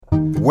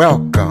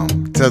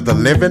Welcome to the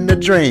Living the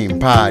Dream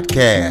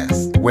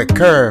podcast with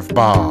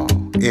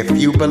Curveball. If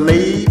you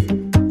believe,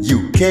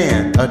 you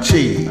can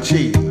achieve.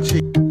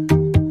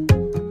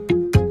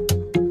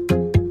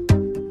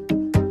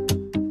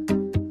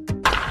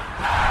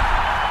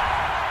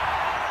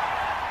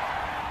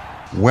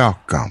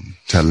 Welcome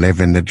to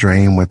Living the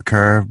Dream with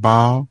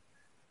Curveball,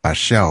 a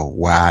show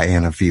where I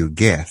interview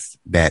guests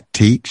that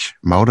teach,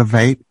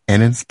 motivate,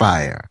 and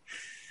inspire.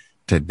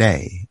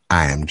 Today,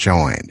 I am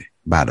joined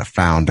by the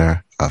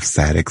founder of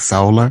Satic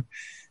Solar,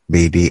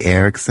 B.d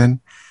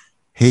Erickson.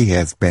 He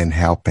has been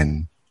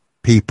helping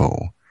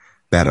people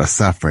that are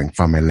suffering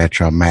from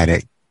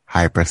electromagnetic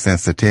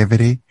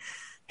hypersensitivity.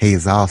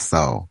 He's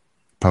also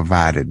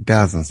provided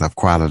dozens of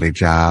quality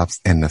jobs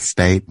in the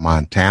state,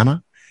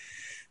 Montana.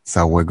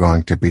 So we're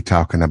going to be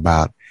talking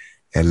about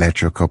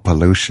electrical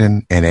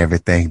pollution and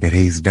everything that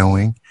he's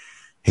doing.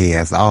 He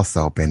has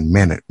also been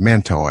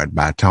mentored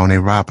by Tony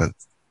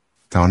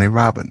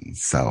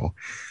Robbins. So,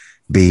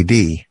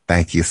 B.d,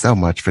 thank you so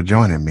much for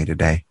joining me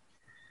today.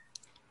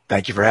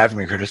 Thank you for having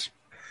me, Curtis.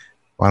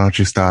 Why don't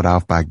you start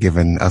off by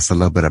giving us a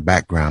little bit of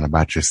background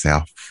about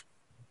yourself?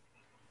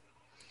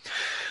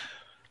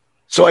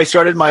 So I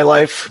started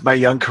my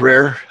young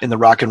career in the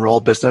rock and roll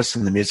business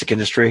in the music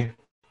industry,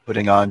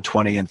 putting on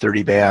 20 and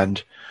 30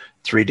 band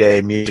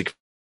 3-day music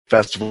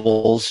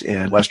festivals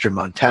in Western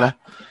Montana.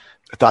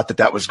 I thought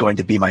that was going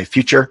to be my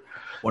future.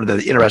 One of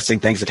the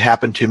interesting things that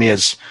happened to me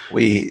is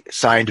we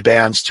signed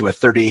bands to a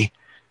 30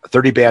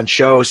 band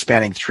show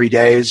spanning 3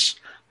 days,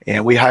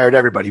 and we hired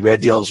everybody. We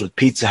had deals with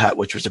Pizza Hut,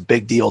 which was a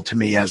big deal to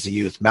me as a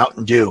youth.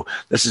 Mountain Dew.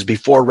 This is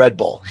before Red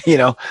Bull.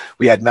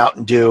 We had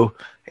Mountain Dew,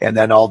 and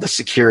then all the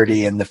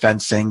security and the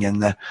fencing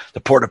and the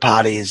porta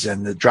potties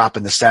and the drop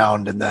in the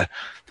sound and the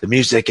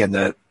music and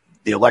the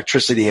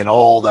electricity and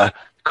all the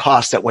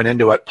costs that went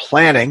into it,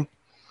 planning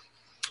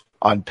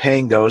on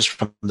paying those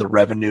from the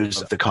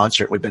revenues of the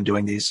concert. We've been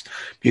doing these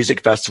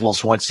music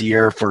festivals once a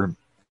year for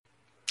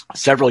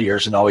several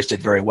years and always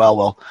did very well.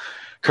 Well,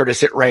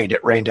 Curtis, it rained.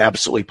 It rained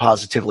absolutely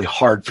positively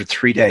hard for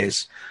 3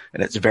 days.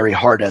 And it's very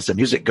hard as a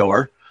music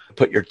goer to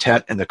put your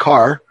tent in the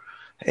car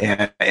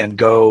and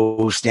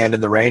go stand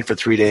in the rain for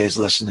 3 days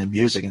listening to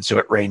music. And so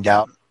it rained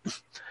out.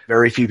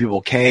 Very few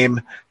people came,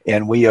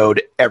 and we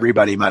owed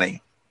everybody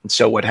money. And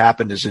so what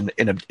happened is in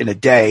a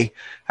day,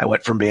 I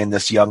went from being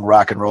this young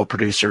rock and roll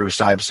producer who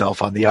saw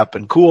himself on the up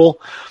and cool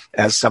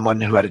as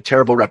someone who had a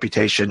terrible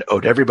reputation,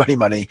 owed everybody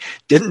money,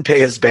 didn't pay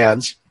his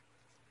bands,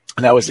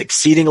 and I was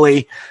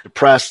exceedingly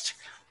depressed.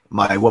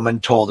 My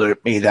woman told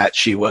me that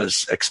she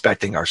was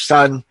expecting our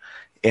son,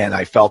 and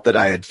I felt that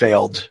I had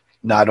failed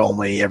not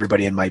only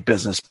everybody in my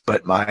business,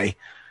 but my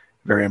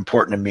very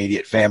important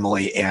immediate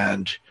family,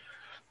 and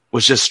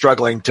was just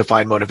struggling to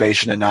find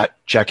motivation and not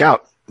check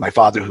out. My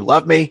father, who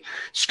loved me,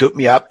 scooped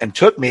me up and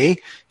took me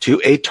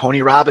to a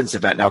Tony Robbins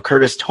event. Now,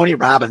 Curtis, Tony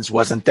Robbins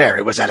wasn't there.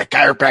 It was at a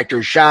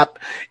chiropractor's shop.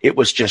 It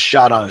was just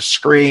shot on a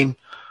screen.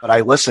 But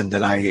I listened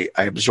and I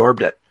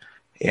absorbed it.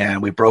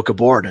 And we broke a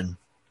board, and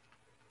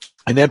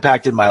it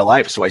impacted my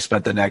life. So I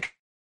spent the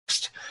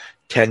next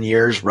 10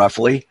 years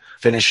roughly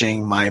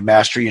finishing my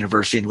Master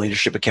University in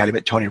Leadership Academy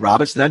at Tony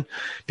Robbins, and then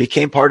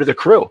became part of the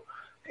crew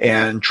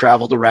and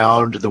traveled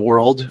around the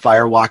world,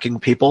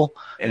 firewalking people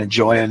and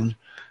enjoying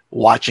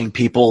watching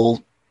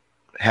people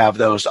have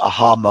those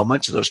aha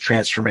moments, those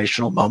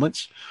transformational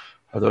moments,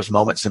 or those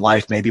moments in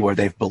life maybe where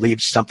they've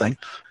believed something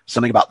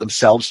about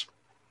themselves.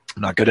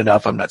 I'm not good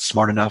enough. I'm not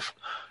smart enough.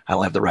 I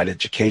don't have the right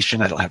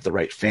education. I don't have the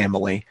right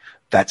family.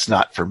 That's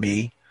not for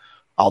me.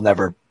 I'll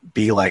never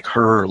be like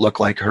her or look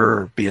like her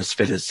or be as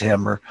fit as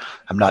him, or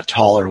I'm not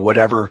tall, or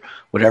whatever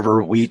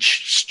we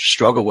each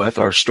struggle with,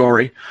 our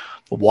story.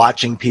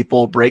 Watching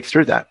people break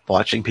through that,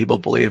 watching people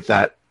believe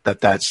that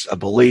that's a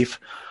belief,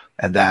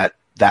 and that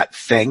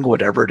thing,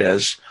 whatever it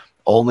is,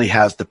 only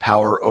has the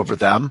power over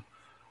them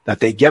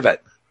that they give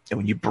it. And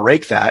when you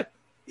break that,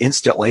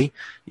 instantly,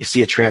 you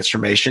see a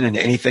transformation, and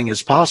anything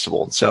is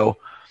possible. And so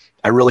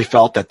I really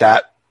felt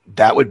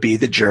that would be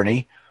the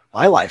journey of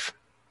my life.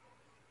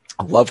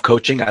 I love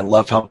coaching. I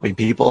love helping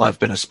people. I've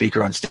been a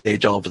speaker on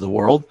stage all over the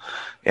world,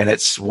 and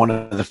it's one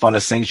of the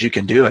funnest things you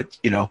can do.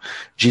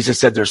 Jesus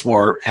said there's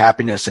more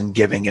happiness in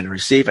giving and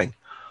receiving.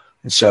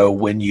 And so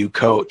when you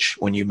coach,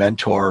 when you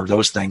mentor,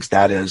 those things,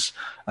 that is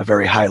a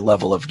very high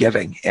level of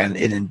giving. And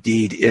it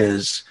indeed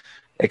is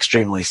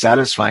extremely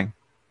satisfying.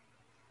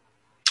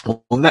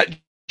 Well, in that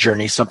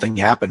journey, something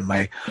happened.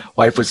 My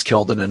wife was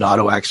killed in an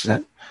auto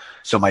accident.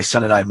 So my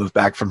son and I moved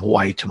back from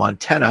Hawaii to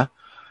Montana.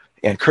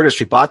 And Curtis,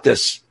 we bought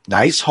this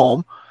nice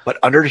home, but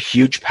under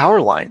huge power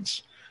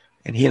lines.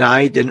 And he and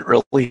I didn't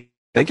really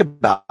think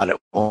about it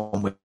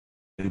when we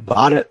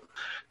bought it.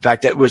 In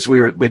fact,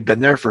 we'd been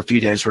there for a few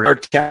days. We're in our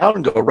town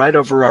and go right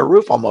over our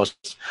roof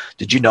almost.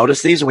 Did you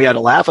notice these? And we had to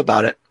laugh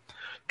about it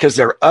because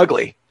they're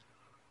ugly.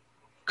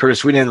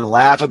 Curtis, we didn't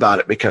laugh about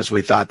it because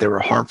we thought they were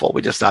harmful.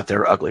 We just thought they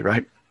were ugly,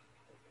 right?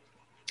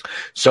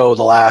 So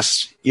the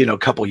last,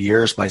 couple of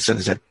years, my son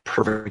has had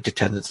perfect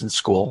attendance in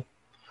school.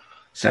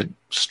 He's had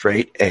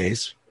straight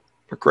A's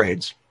for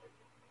grades.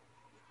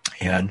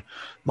 And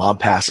mom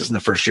passes, and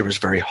the first year was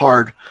very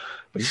hard,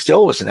 but he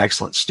still was an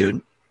excellent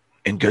student,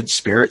 in good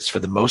spirits for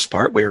the most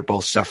part. We were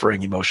both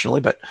suffering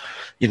emotionally, but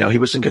he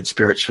was in good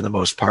spirits for the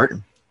most part,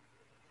 and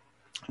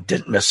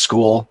didn't miss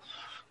school,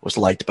 was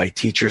liked by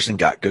teachers, and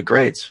got good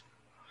grades.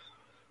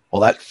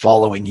 Well, that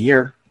following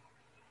year,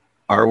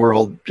 our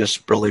world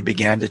just really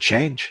began to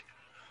change.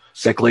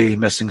 Sickly,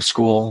 missing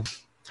school,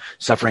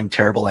 suffering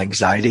terrible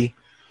anxiety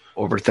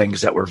over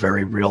things that were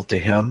very real to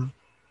him,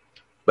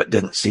 but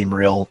didn't seem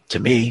real to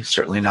me,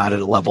 certainly not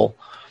at a level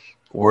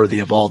worthy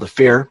of all the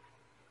fear.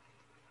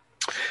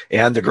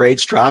 And the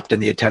grades dropped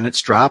and the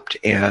attendance dropped.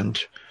 And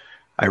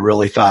I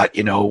really thought,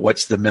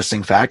 what's the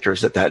missing factor?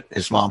 Is that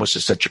his mom was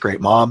just such a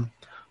great mom?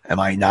 Am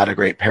I not a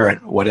great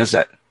parent? What is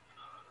it?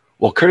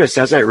 Well, Curtis,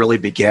 as I really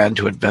began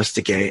to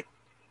investigate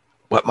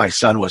what my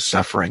son was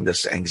suffering,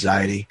 this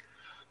anxiety,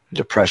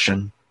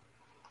 depression,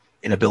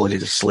 inability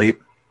to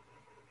sleep,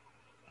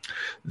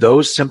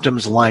 those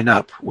symptoms line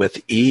up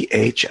with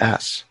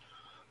EHS,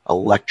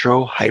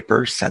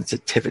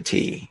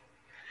 electrohypersensitivity.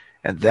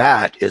 And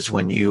that is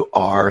when you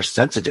are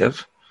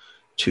sensitive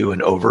to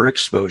an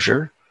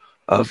overexposure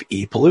of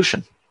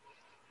e-pollution,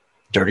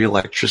 dirty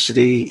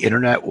electricity,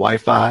 internet,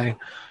 Wi-Fi,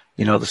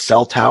 the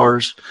cell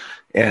towers.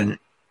 And,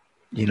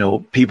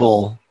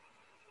 people,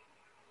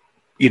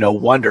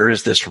 wonder,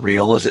 is this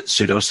real? Is it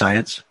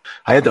pseudoscience?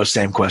 I had those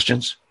same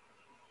questions.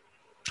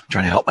 I'm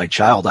trying to help my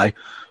child. I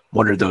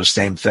wondered those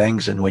same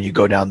things. And when you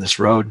go down this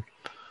road,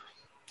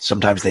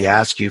 sometimes they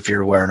ask you if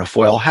you're wearing a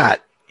foil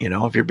hat.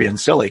 If you're being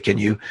silly, can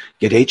you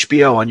get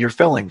HBO on your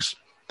fillings?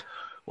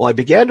 Well, I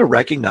began to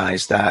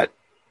recognize that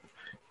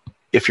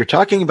if you're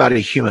talking about a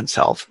human's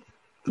health,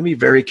 be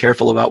very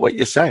careful about what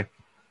you say,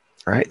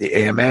 right? The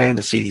AMA and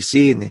the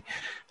CDC and the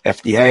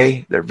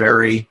FDA, they're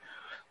very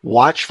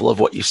watchful of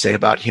what you say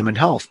about human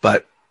health,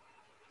 but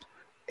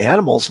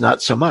animals,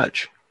 not so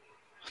much.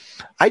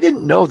 I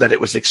didn't know that it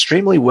was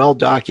extremely well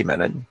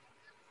documented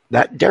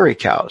that dairy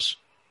cows,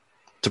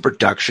 the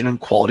production and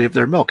quality of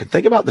their milk, and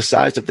think about the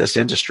size of this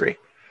industry.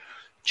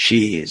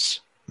 Cheese,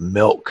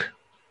 milk,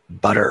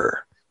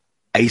 butter,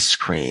 ice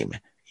cream,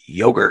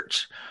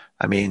 yogurt.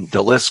 I mean,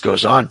 the list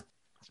goes on.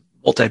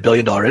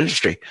 Multi-billion-dollar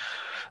industry.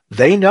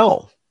 They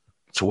know,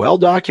 it's well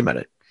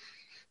documented,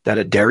 that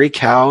a dairy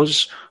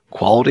cow's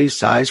quality,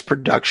 size,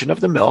 production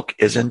of the milk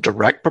is in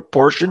direct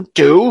proportion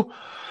to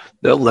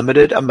the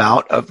limited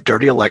amount of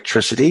dirty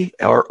electricity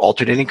or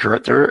alternating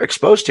current they're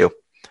exposed to.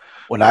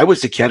 When I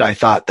was a kid, I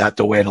thought that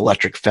the way an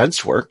electric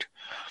fence worked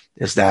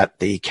is that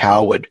the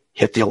cow would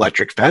hit the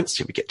electric fence.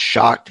 He would get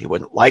shocked. He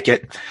wouldn't like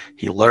it.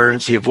 He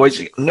learns. He avoids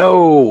it.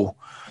 No,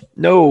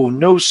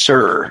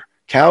 sir.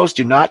 Cows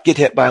do not get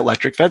hit by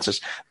electric fences.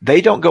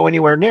 They don't go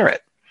anywhere near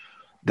it.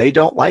 They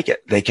don't like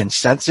it. They can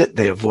sense it.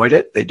 They avoid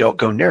it. They don't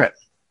go near it.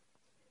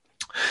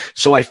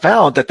 So I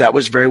found that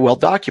was very well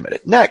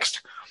documented.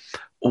 Next,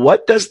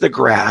 what does the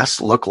grass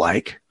look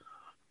like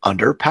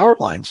under power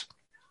lines?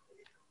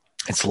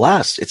 It's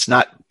less. It's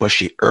not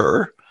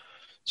bushy-er.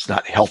 It's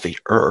not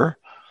healthy-er.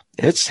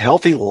 It's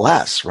healthy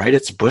less, right?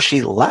 It's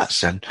bushy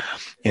less. And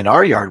in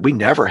our yard, we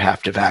never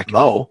have to vac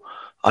mow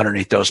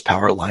underneath those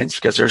power lines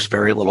because there's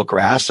very little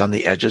grass on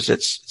the edges.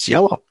 It's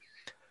yellow.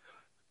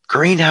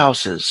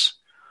 Greenhouses,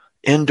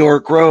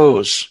 indoor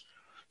grows,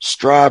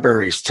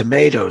 strawberries,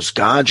 tomatoes,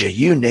 ganja,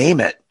 you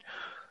name it.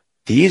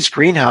 These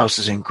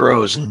greenhouses and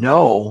grows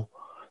know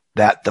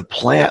that the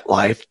plant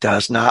life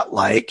does not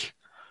like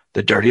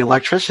the dirty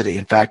electricity.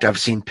 In fact, I've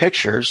seen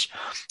pictures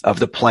of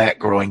the plant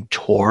growing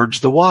towards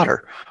the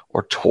water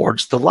or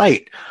towards the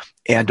light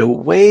and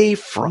away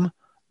from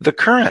the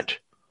current.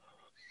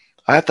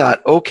 I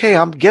thought, okay,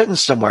 I'm getting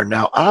somewhere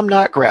now. I'm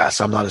not grass.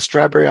 I'm not a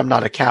strawberry. I'm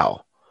not a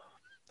cow,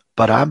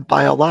 but I'm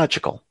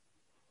biological.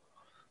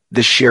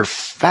 The sheer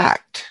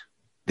fact,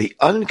 the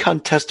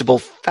uncontestable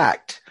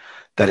fact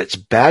that it's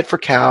bad for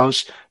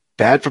cows,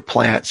 bad for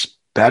plants,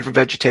 bad for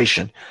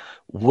vegetation,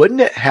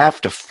 wouldn't it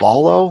have to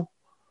follow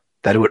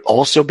that it would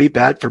also be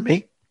bad for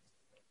me?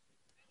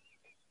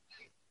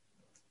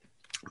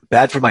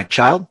 Bad for my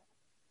child?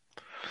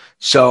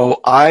 So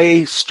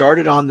I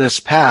started on this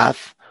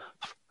path.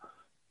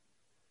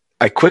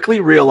 I quickly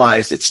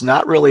realized it's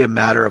not really a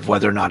matter of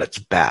whether or not it's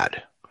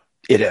bad.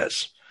 It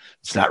is.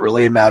 It's not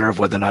really a matter of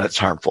whether or not it's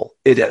harmful.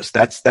 It is.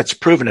 That's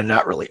proven and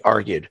not really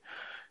argued.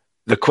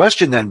 The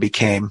question then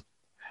became,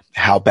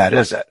 how bad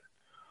is it?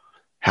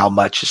 How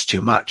much is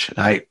too much? And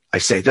I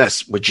say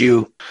this, would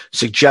you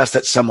suggest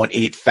that someone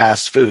eat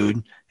fast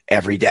food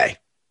every day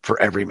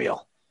for every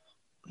meal?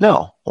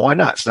 No. Why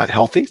not? It's not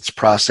healthy. It's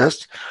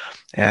processed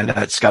and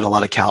it's got a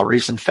lot of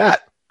calories and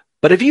fat.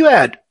 But if you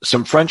had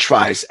some French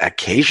fries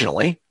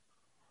occasionally,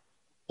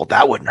 well,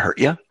 that wouldn't hurt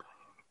you,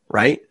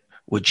 right?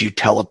 Would you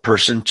tell a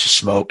person to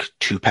smoke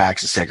 2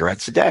 packs of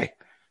cigarettes a day?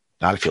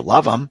 Not if you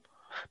love them.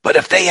 But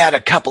if they had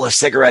a couple of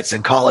cigarettes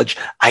in college,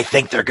 I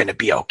think they're going to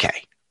be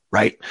okay,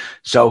 right?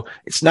 So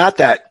it's not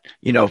that,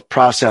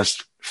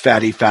 processed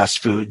fatty fast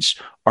foods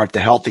aren't the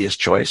healthiest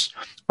choice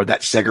or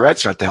that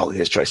cigarettes aren't the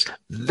healthiest choice.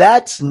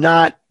 That's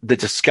not the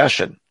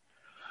discussion.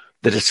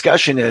 The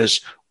discussion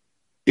is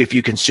if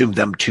you consume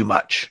them too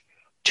much.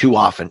 too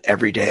often,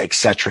 every day,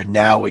 etc.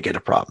 Now we get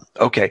a problem.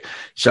 Okay,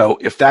 so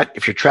if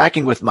you're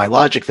tracking with my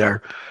logic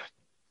there,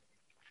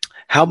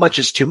 how much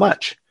is too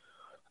much?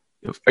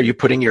 Are you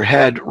putting your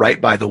head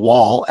right by the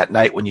wall at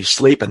night when you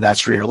sleep, and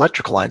that's where your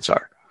electrical lines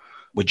are?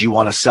 Would you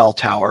want a cell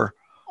tower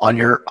on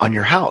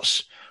your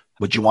house?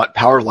 Would you want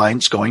power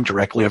lines going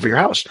directly over your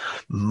house?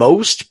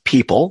 Most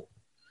people,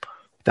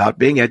 without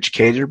being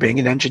educated or being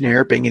an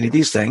engineer, being any of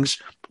these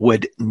things,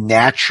 would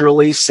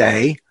naturally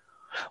say,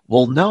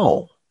 well,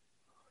 no,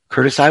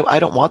 Curtis, I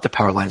don't want the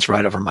power lines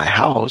right over my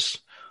house.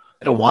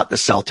 I don't want the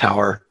cell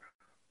tower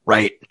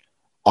right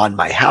on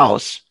my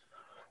house.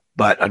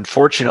 But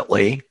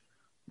unfortunately,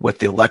 with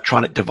the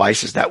electronic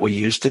devices that we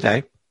use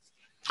today,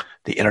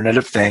 the Internet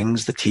of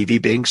Things, the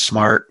TV being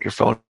smart, your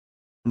phone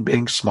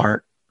being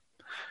smart,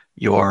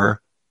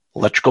 your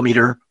electrical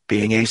meter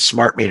being a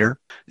smart meter,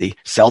 the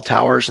cell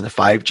towers and the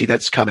 5G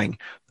that's coming,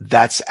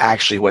 that's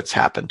actually what's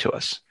happened to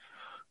us.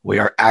 We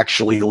are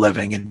actually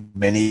living in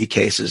many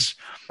cases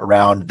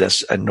around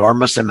this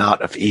enormous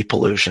amount of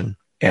e-pollution,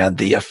 and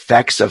the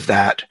effects of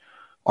that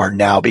are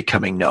now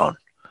becoming known.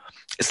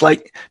 It's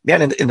like,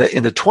 man, in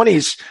the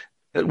 20s,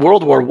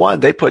 World War I,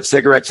 they put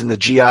cigarettes in the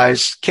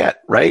GI's kit,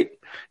 right?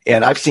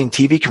 And I've seen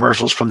TV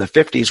commercials from the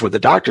 50s where the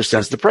doctor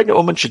says the pregnant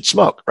woman should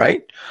smoke,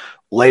 right?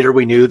 Later,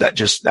 we knew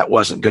that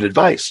wasn't good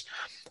advice.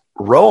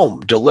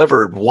 Rome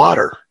delivered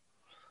water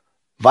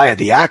via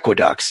the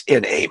aqueducts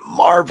in a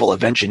marvel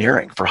of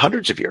engineering for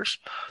hundreds of years.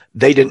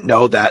 They didn't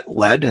know that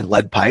lead and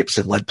lead pipes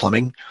and lead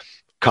plumbing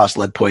caused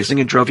lead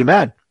poisoning and drove you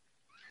mad.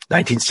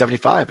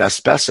 1975,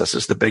 asbestos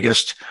is the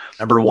biggest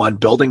number one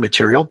building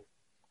material.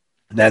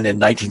 And then in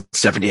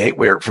 1978,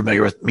 we're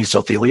familiar with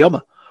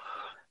mesothelioma.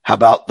 How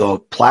about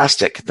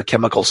the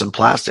chemicals in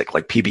plastic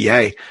like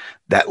PBA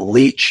that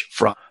leach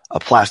from a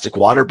plastic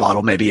water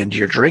bottle maybe into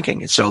your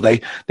drinking? And so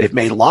they've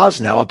made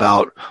laws now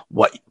about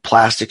what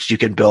plastics you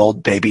can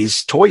build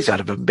babies' toys out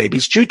of,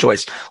 babies' chew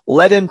toys,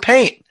 lead in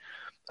paint.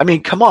 I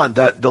mean, come on,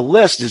 the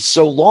list is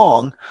so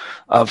long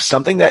of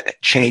something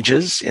that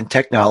changes in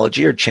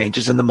technology or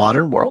changes in the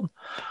modern world.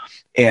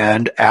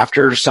 And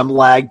after some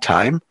lag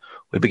time,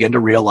 we begin to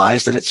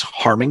realize that it's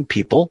harming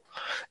people.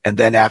 And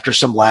then after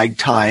some lag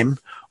time,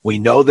 we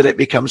know that it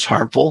becomes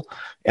harmful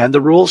and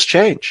the rules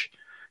change.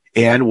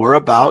 And we're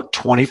about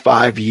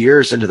 25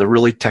 years into the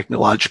really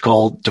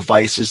technological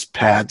devices,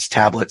 pads,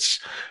 tablets,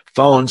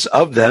 phones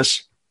of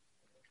this.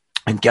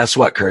 And guess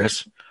what,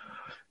 Curtis?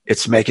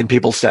 It's making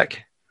people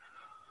sick.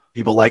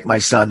 People like my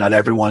son, not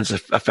everyone's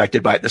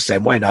affected by it the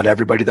same way. Not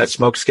everybody that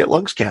smokes get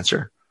lung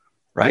cancer,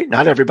 right?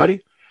 Not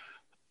everybody.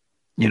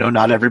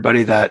 Not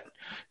everybody that,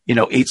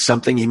 eats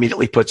something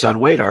immediately puts on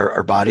weight.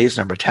 Our bodies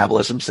and our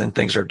metabolisms and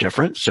things are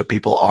different. So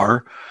people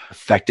are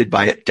affected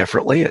by it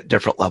differently at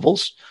different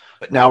levels.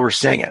 But now we're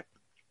seeing it.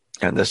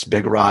 And this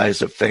big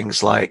rise of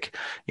things like,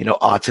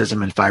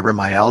 autism and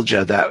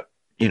fibromyalgia that,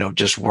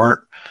 just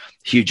weren't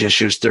huge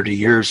issues 30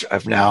 years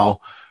have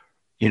now,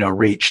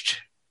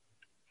 reached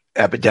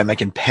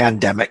epidemic and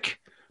pandemic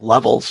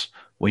levels.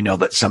 We know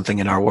that something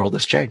in our world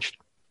has changed.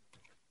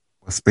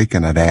 Well,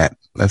 speaking of that,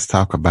 let's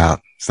talk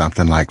about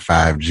something like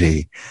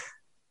 5G.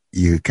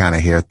 You kind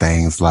of hear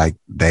things like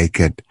they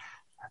could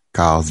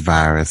cause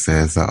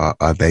viruses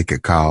or they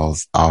could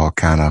cause all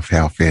kind of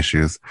health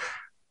issues.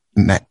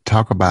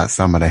 Talk about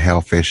some of the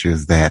health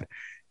issues that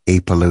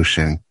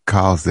e-pollution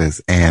causes,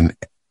 and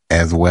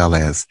as well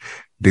as,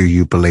 do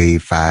you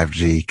believe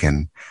 5G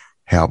can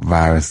help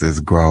viruses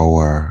grow,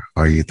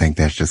 or you think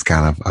that's just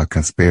kind of a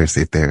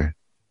conspiracy theory?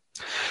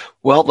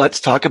 Well,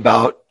 let's talk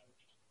about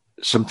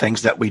some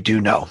things that we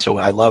do know. So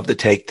I love to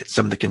take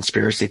some of the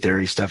conspiracy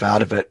theory stuff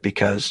out of it,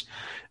 because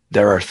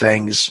there are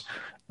things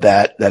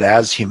that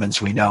as humans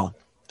we know.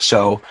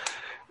 So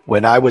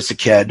when I was a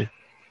kid,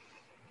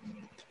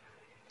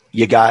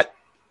 you got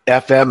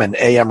FM and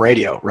AM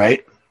radio,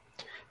 right?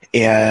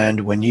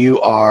 And when you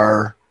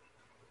are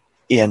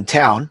in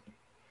town,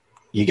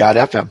 you got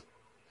FM.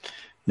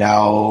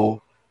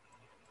 Now,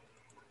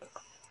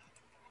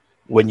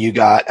 when you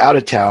got out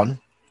of town,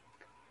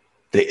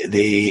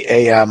 the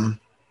AM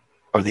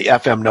or the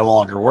FM no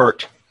longer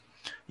worked.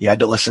 You had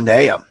to listen to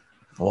AM.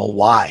 Well,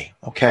 why?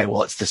 Okay,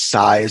 well, it's the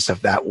size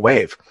of that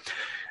wave.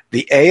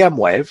 The AM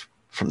wave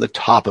from the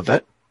top of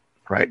it,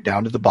 right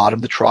down to the bottom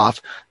of the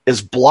trough,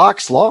 is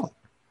blocks long.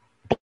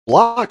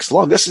 Blocks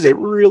long. This is a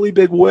really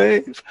big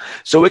wave.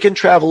 So it can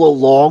travel a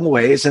long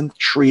ways, and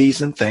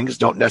trees and things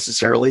don't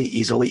necessarily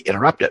easily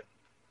interrupt it.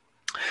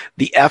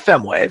 The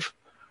FM wave,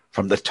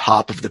 from the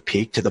top of the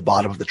peak to the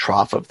bottom of the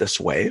trough of this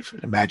wave,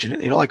 imagine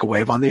it, like a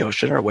wave on the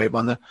ocean or a wave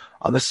on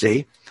the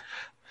sea,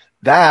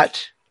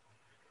 that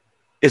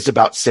is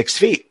about 6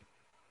 feet.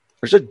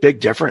 There's a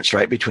big difference,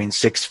 right, between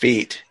 6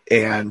 feet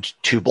and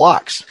 2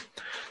 blocks.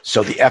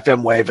 So the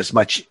FM wave is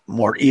much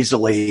more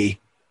easily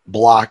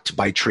blocked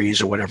by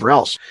trees or whatever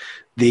else.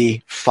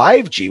 The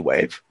 5G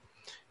wave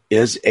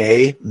is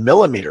a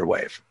millimeter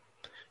wave.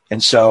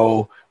 And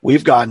so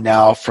we've gone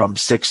now from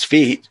 6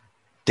 feet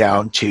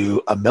down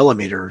to a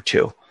millimeter or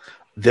 2.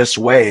 This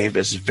wave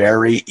is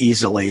very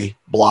easily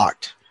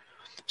blocked.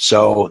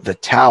 So the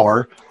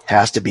tower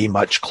has to be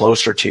much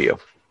closer to you.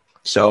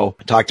 So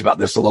I talked about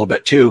this a little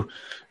bit too.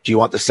 Do you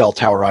want the cell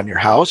tower on your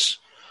house?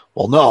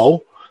 Well,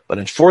 no, but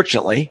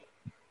unfortunately,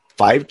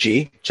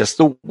 5G, just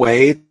the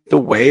way the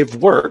wave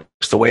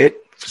works, the way it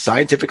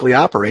scientifically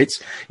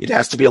operates, it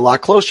has to be a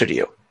lot closer to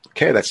you.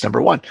 Okay, that's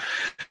number one.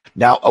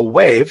 Now, a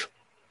wave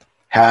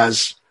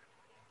has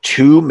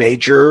two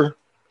major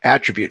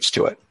attributes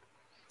to it.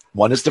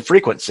 One is the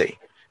frequency.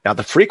 Now,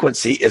 the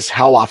frequency is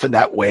how often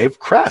that wave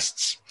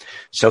crests.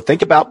 So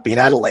think about being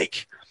at a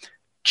lake.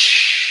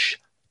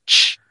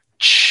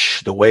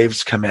 The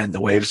waves come in.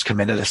 The waves come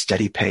in at a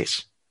steady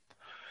pace.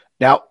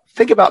 Now,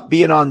 think about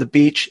being on the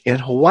beach in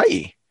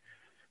Hawaii.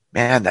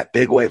 Man, that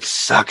big wave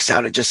sucks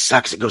out. It just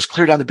sucks. It goes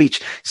clear down the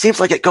beach. Seems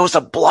like it goes a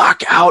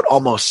block out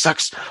almost,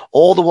 sucks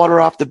all the water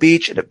off the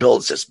beach, and it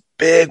builds this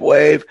big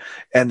wave,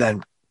 and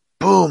then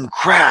boom,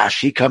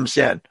 crash, he comes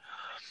in.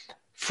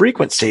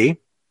 Frequency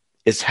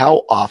is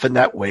how often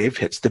that wave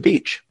hits the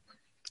beach.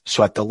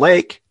 So at the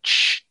lake,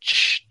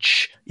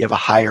 you have a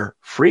higher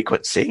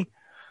frequency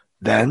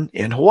than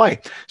in Hawaii.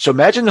 So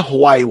imagine the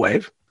Hawaii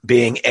wave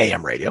being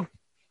AM radio.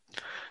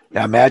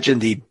 Now imagine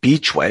the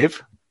beach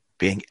wave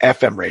being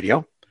FM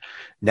radio.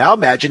 Now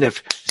imagine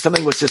if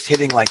something was just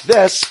hitting like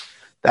this,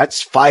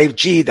 that's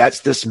 5G,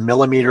 that's this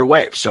millimeter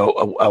wave.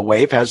 So a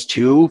wave has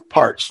two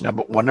parts.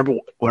 Number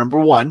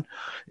one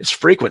is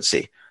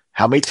frequency.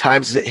 How many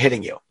times is it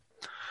hitting you?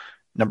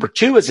 Number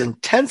two is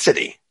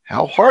intensity.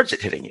 How hard is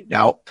it hitting you?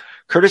 Now,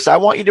 Curtis, I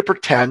want you to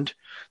pretend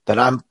that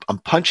I'm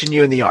punching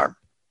you in the arm.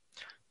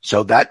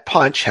 So that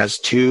punch has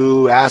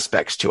two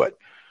aspects to it.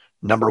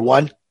 Number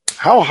one,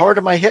 how hard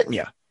am I hitting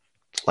you?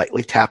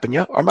 Lightly tapping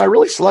you, or am I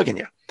really slugging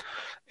you?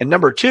 And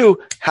number two,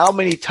 how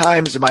many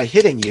times am I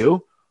hitting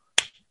you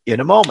in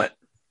a moment?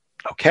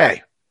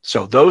 Okay,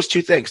 so those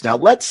two things. Now,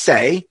 let's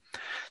say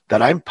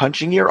that I'm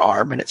punching your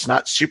arm and it's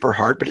not super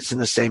hard, but it's in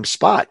the same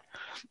spot.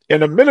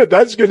 In a minute,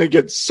 that's going to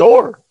get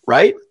sore,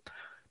 right?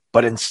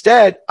 But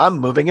instead, I'm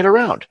moving it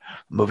around.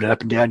 I'm moving it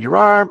up and down your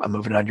arm. I'm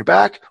moving it on your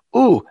back.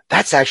 Ooh,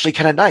 that's actually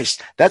kind of nice.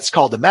 That's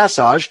called a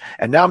massage.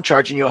 And now I'm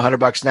charging you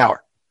 $100 an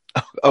hour.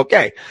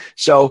 Okay,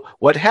 so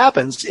what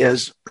happens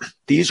is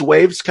these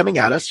waves coming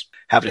at us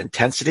have an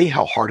intensity.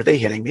 How hard are they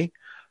hitting me?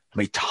 How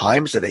many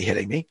times are they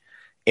hitting me?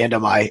 And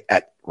am I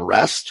at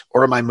rest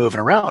or am I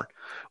moving around?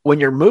 When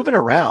you're moving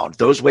around,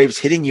 those waves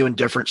hitting you in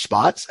different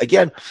spots,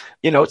 again,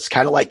 it's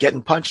kind of like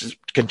getting punched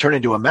can turn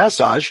into a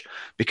massage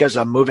because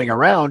I'm moving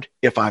around.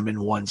 If I'm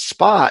in one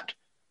spot,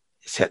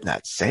 it's hitting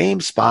that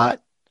same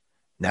spot.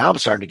 Now I'm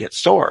starting to get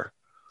sore.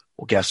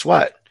 Well, guess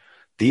what?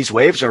 These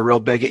waves are real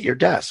big at your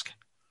desk.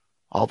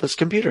 All this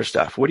computer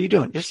stuff. What are you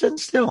doing? You're sitting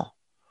still.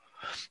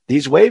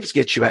 These waves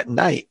get you at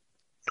night,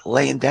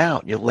 laying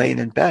down. You're laying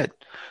in bed.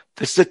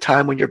 This is a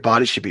time when your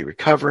body should be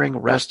recovering,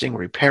 resting,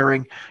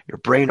 repairing. Your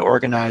brain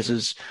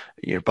organizes.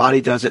 Your body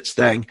does its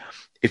thing.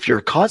 If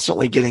you're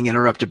constantly getting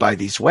interrupted by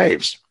these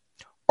waves,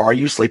 are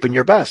you sleeping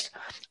your best?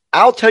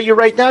 I'll tell you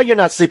right now, you're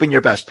not sleeping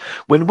your best.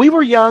 When we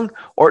were young,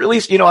 or at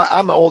least,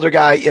 I'm an older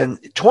guy, and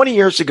 20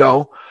 years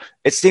ago,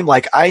 it seemed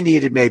like I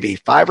needed maybe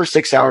 5 or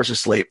 6 hours of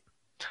sleep.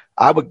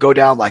 I would go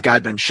down like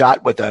I'd been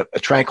shot with a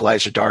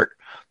tranquilizer dart,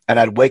 and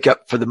I'd wake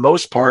up for the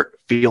most part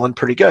feeling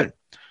pretty good.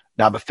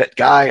 Now I'm a fit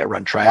guy. I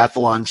run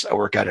triathlons. I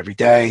work out every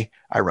day.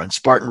 I run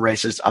Spartan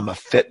races. I'm a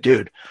fit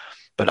dude.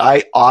 But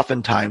I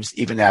oftentimes,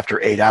 even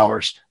after 8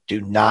 hours,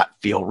 do not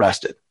feel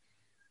rested.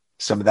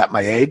 Some of that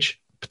my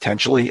age,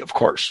 potentially, of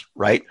course,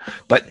 right?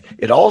 But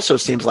it also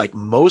seems like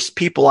most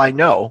people I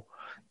know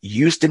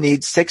used to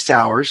need 6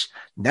 hours.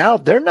 Now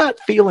they're not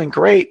feeling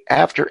great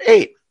after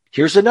 8.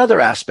 Here's another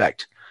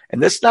aspect.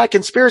 And this is not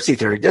conspiracy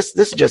theory. This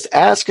is just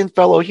asking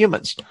fellow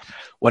humans.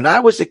 When I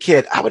was a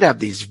kid, I would have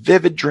these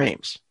vivid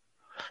dreams.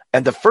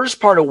 And the first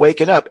part of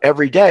waking up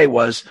every day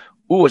was,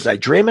 was I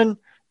dreaming?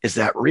 Is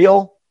that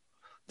real?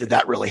 Did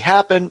that really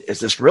happen? Is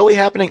this really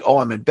happening? Oh,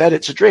 I'm in bed.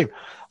 It's a dream.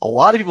 A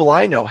lot of people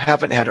I know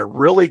haven't had a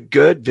really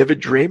good, vivid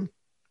dream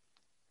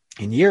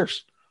in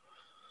years.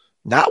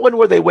 Not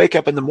when they wake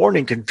up in the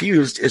morning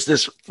confused, is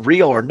this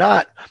real or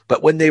not?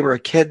 But when they were a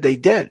kid, they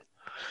did.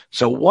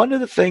 So one of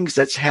the things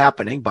that's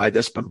happening by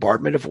this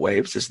bombardment of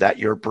waves is that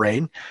your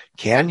brain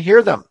can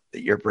hear them,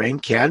 that your brain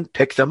can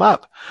pick them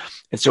up.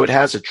 And so it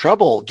has a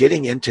trouble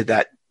getting into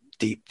that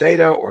deep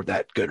theta or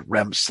that good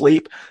REM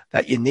sleep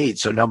that you need.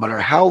 So no matter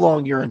how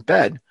long you're in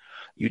bed,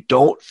 you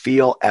don't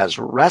feel as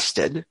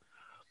rested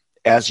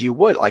as you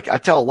would. Like I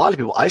tell a lot of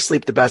people, I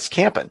sleep the best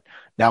camping.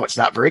 Now it's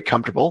not very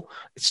comfortable.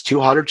 It's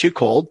too hot or too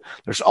cold.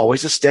 There's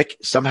always a stick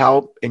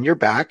somehow in your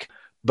back.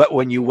 But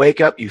when you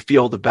wake up, you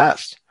feel the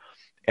best.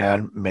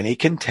 And many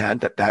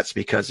contend that that's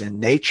because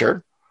in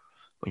nature,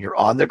 when you're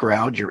on the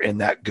ground, you're in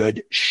that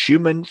good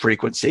Schumann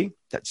frequency,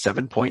 that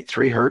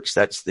 7.3 hertz.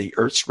 That's the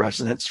Earth's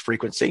resonance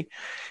frequency.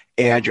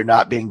 And you're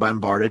not being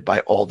bombarded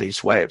by all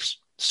these waves.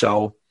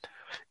 So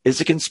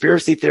is it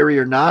conspiracy theory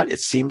or not?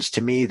 It seems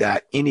to me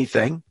that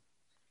anything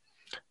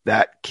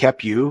that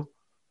kept you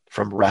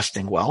from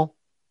resting well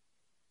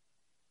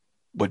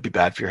would be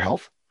bad for your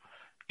health.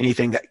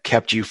 Anything that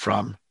kept you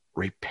from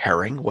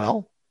repairing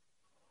well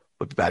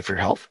would be bad for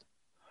your health.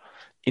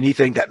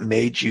 anything that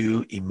made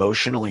you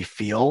emotionally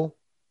feel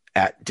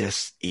at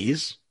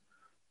dis-ease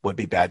would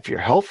be bad for your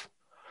health.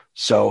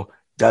 So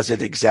does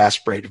it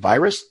exacerbate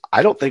virus?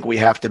 I don't think we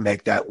have to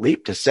make that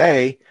leap to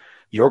say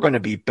you're going to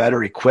be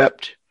better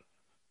equipped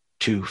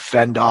to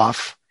fend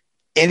off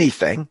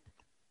anything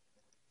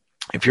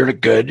if you're in a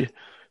good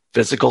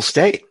physical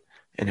state.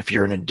 And if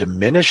you're in a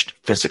diminished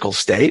physical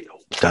state,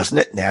 doesn't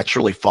it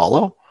naturally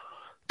follow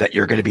that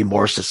you're going to be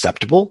more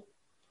susceptible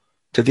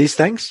to these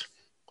things?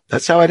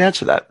 That's how I'd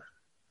answer that.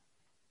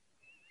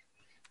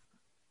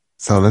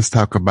 So let's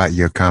talk about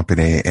your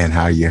company and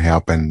how you're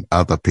helping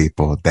other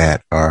people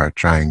that are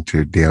trying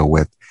to deal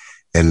with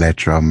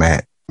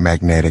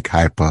electromagnetic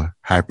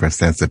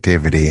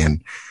hypersensitivity,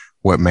 and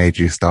what made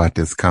you start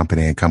this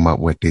company and come up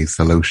with these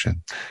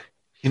solutions.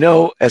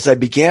 As I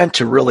began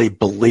to really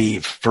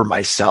believe for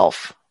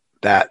myself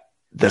that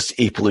this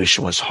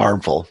e-pollution was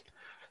harmful,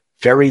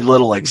 very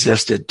little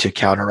existed to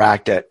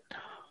counteract it.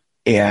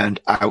 And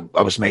I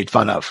was made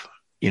fun of.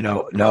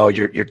 No,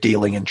 you're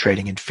dealing and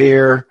trading in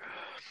fear.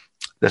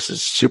 This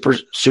is super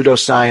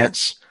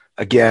pseudoscience.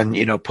 Again,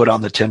 put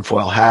on the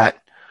tinfoil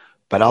hat.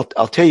 But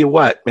I'll tell you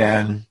what,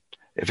 man,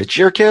 if it's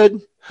your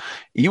kid,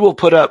 you will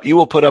put up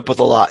with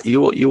a lot.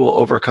 You will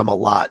overcome a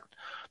lot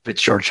if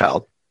it's your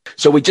child.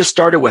 So we just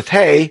started with,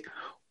 hey,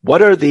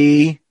 what are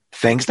the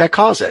things that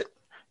cause it?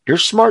 Your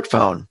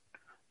smartphone,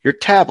 your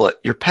tablet,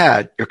 your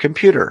pad, your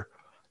computer,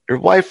 your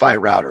Wi-Fi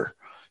router,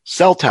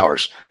 cell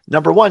towers.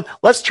 Number one,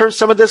 let's turn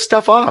some of this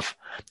stuff off.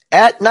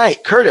 At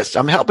night, Curtis,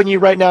 I'm helping you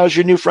right now as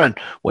your new friend.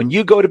 When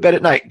you go to bed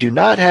at night, do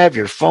not have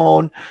your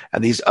phone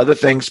and these other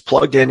things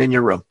plugged in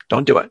your room.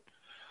 Don't do it.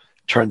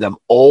 Turn them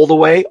all the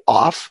way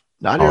off.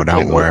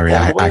 Don't worry.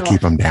 I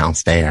keep them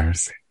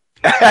downstairs.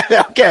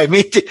 Okay,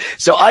 me too.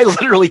 So I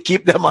literally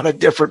keep them on a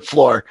different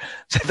floor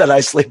that I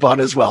sleep on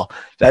as well.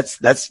 That's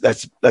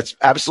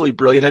absolutely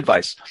brilliant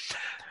advice.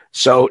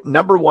 So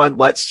number one,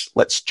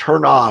 let's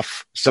turn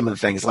off some of the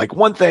things. Like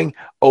one thing,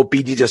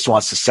 B.d just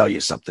wants to sell you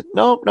something.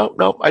 No,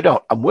 I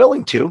don't. I'm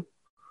willing to,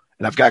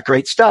 and I've got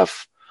great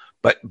stuff.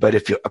 But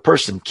if a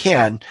person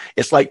can,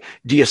 it's like,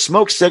 do you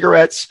smoke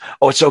cigarettes?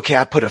 Oh, it's okay.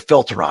 I put a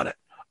filter on it.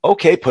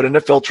 Okay, putting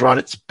a filter on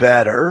it's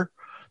better,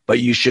 but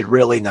you should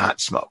really not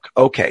smoke.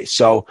 Okay,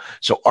 so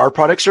our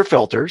products are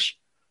filters.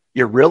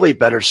 You're really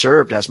better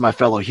served as my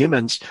fellow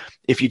humans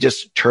if you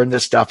just turn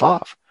this stuff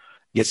off.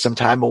 Get some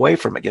time away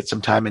from it. Get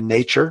some time in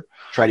nature.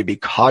 Try to be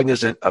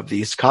cognizant of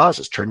these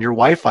causes. Turn your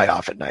Wi-Fi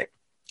off at night.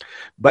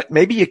 But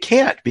maybe you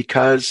can't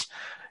because,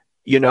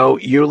 you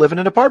live in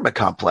an apartment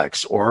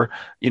complex or,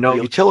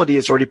 utility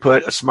has already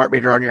put a smart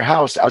meter on your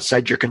house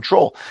outside your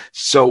control.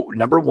 So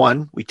number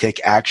one, we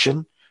take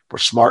action. We're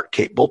smart,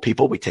 capable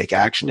people. We take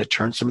action to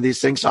turn some of these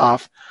things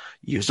off,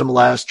 use them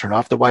less, turn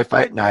off the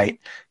Wi-Fi at night,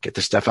 get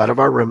the stuff out of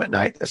our room at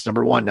night. That's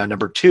number one. Now,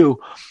 number two,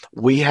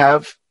 we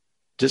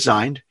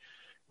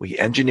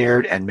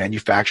engineered and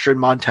manufactured in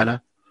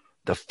Montana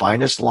the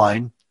finest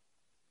line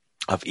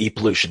of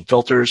e-pollution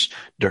filters,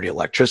 dirty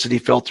electricity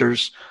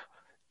filters,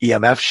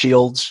 EMF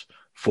shields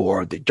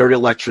for the dirty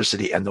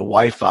electricity and the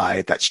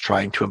Wi-Fi that's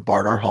trying to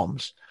bombard our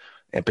homes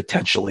and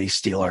potentially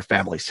steal our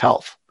family's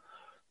health.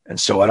 And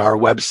so at our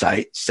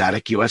website,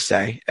 Satic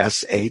USA,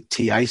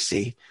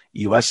 SATIC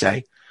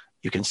USA,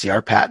 you can see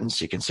our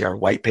patents, you can see our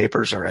white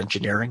papers, our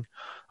engineering.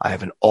 I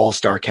have an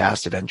all-star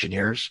cast of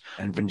engineers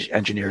and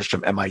engineers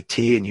from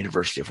MIT and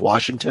University of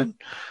Washington.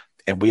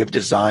 And we have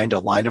designed a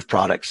line of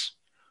products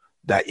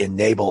that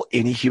enable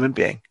any human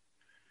being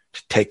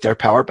to take their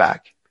power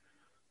back,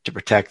 to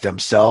protect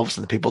themselves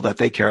and the people that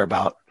they care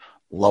about,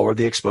 lower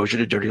the exposure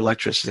to dirty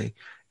electricity,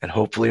 and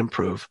hopefully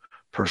improve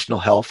personal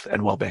health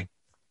and well-being.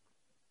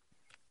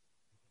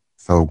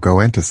 So go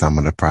into some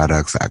of the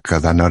products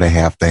because I know they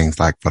have things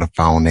like for the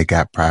phone, they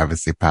got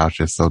privacy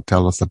pouches. So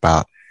tell us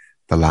about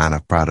the line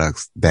of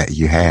products that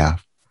you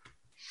have.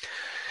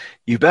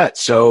 You bet.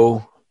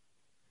 So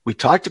we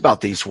talked about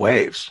these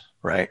waves,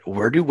 right?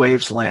 Where do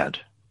waves land?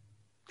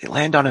 They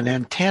land on an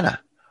antenna.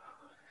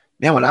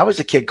 Man, when I was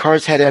a kid,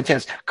 cars had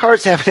antennas.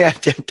 Cars haven't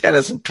had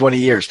antennas in 20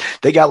 years.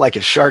 They got like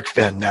a shark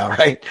fin now,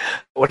 right?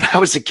 When I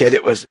was a kid,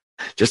 it was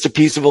just a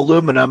piece of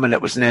aluminum and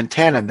it was an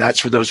antenna, and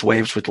that's where those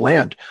waves would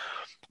land.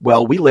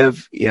 Well, we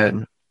live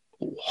in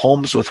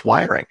homes with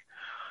wiring.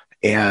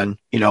 And,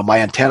 my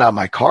antenna on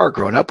my car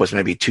growing up was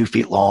maybe 2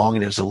 feet long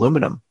and it was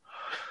aluminum.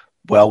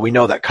 Well, we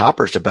know that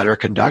copper is a better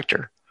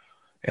conductor.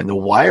 And the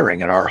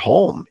wiring in our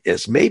home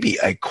is maybe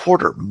a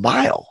 1/4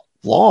 mile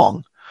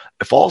long,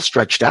 if all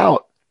stretched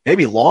out,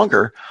 maybe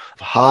longer,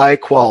 high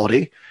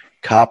quality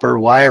copper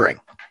wiring.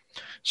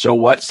 So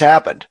what's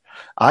happened?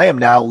 I am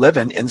now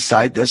living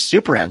inside this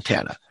super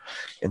antenna.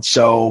 And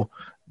so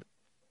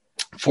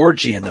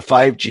 4G and the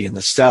 5G and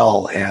the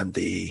cell and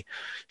the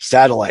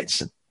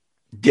satellites and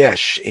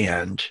dish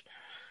and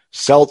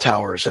cell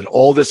towers and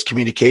all this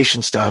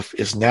communication stuff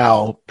is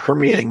now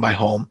permeating my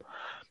home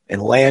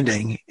and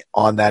landing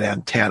on that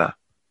antenna.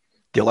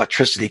 The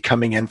electricity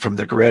coming in from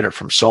the grid or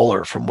from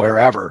solar, from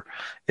wherever,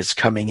 is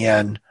coming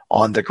in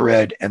on the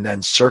grid and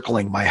then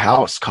circling my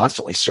house,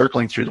 constantly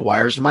circling through the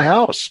wires in my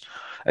house.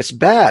 It's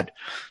bad.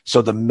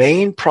 So the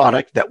main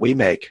product that we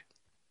make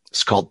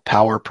is called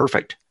Power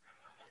Perfect.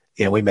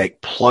 And we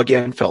make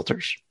plug-in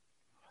filters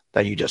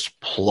that you just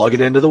plug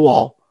it into the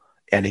wall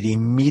and it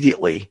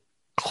immediately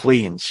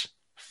cleans,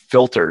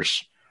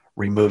 filters,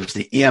 removes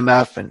the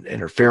EMF and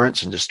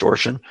interference and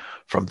distortion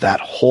from that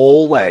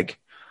whole leg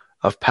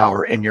of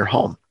power in your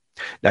home.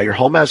 Now, your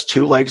home has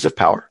 2 legs of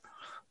power.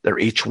 They're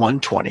each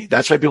 120.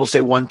 That's why people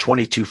say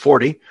 120,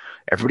 240.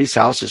 Everybody's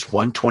house is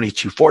 120,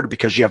 240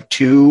 because you have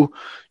two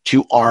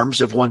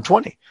arms of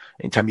 120.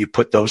 Anytime you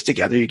put those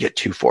together, you get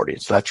 240.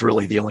 So that's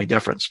really the only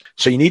difference.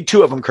 So you need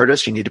 2 of them,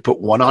 Curtis. You need to put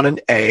one on an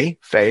A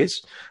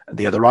phase and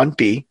the other on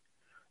B.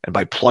 And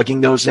by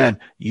plugging those in,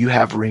 you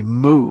have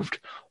removed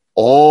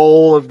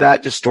all of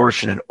that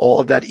distortion and all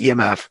of that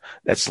EMF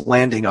that's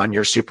landing on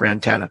your super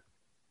antenna.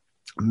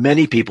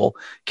 Many people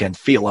can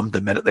feel them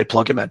the minute they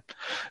plug them in.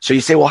 So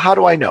you say, well, how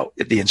do I know?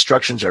 The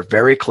instructions are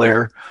very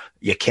clear.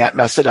 You can't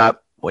mess it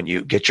up. When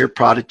you get your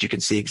product, you can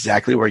see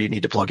exactly where you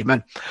need to plug them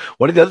in.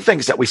 One of the other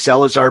things that we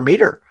sell is our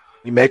meter.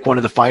 We make one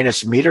of the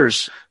finest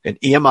meters, an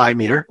EMI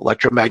meter,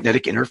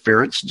 electromagnetic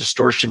interference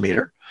distortion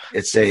meter.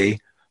 It's a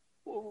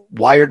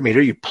wired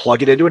meter. You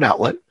plug it into an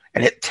outlet,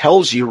 and it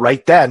tells you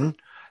right then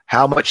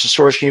how much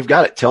distortion you've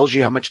got. It tells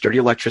you how much dirty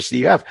electricity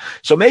you have.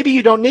 So maybe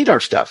you don't need our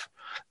stuff.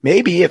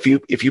 Maybe if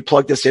you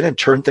plug this in and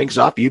turn things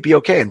off, you'd be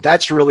okay. And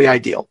that's really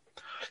ideal.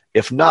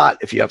 If not,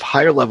 if you have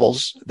higher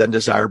levels than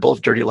desirable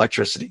of dirty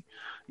electricity,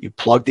 you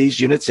plug these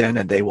units in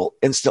and they will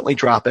instantly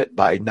drop it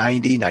by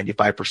 90,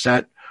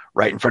 95%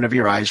 right in front of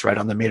your eyes, right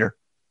on the meter.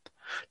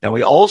 Now,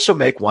 we also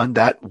make one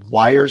that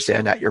wires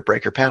in at your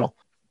breaker panel.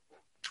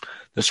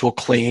 This will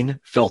clean,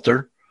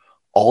 filter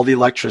all the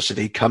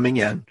electricity coming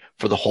in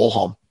for the whole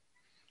home.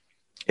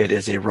 It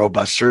is a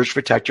robust surge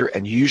protector,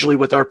 and usually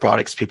with our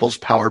products, people's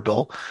power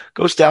bill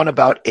goes down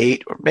about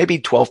 8 or maybe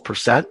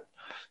 12%.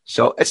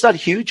 So it's not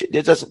huge.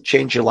 It doesn't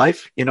change your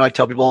life. You know, I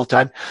tell people all the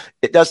time,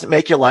 it doesn't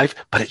make your life,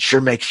 but it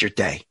sure makes your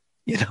day,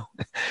 you know,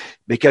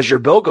 because your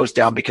bill goes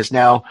down. Because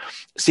now,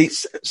 see,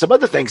 some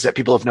other things that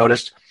people have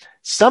noticed,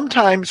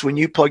 sometimes when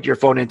you plug your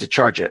phone in to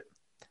charge it,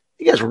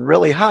 it gets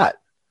really hot,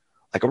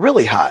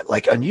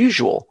 like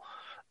unusual.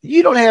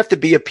 You don't have to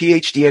be a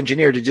PhD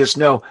engineer to just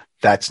know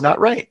that's not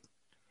right.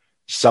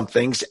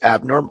 Something's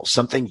abnormal,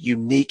 something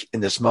unique in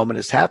this moment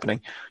is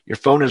happening. Your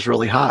phone is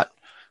really hot.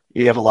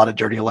 You have a lot of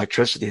dirty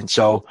electricity. And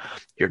so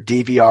your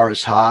DVR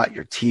is hot,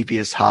 your TV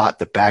is hot,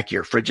 the back of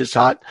your fridge is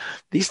hot.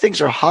 These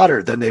things are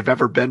hotter than they've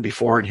ever been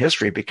before in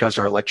history because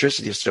our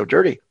electricity is so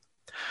dirty.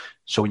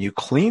 So when you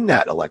clean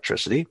that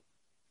electricity,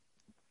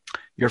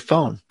 your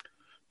phone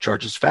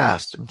charges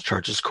fast and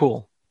charges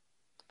cool.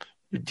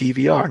 Your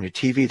DVR and your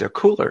TV, they're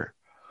cooler.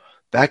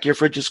 Back of your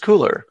fridge is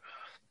cooler.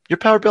 Your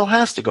power bill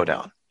has to go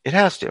down. It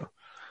has to,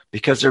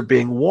 because they're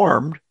being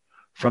warmed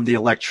from the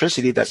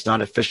electricity that's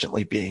not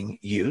efficiently being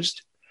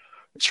used.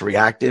 It's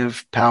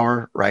reactive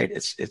power, right?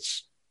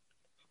 It's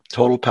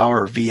total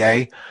power, or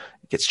VA. It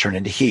gets turned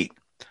into heat.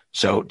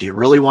 So do you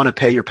really want to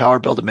pay your power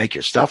bill to make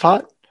your stuff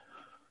hot?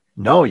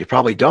 No, you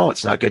probably don't.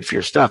 It's not good for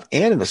your stuff.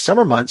 And in the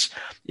summer months,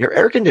 your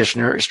air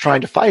conditioner is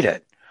trying to fight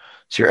it.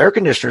 So your air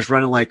conditioner is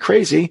running like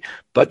crazy,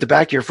 but the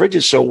back of your fridge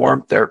is so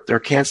warm, they're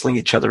canceling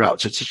each other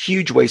out. So it's a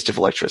huge waste of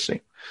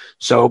electricity.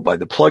 So by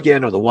the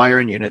plug-in or the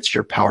wiring units,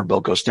 your power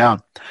bill goes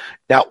down.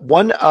 Now,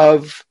 one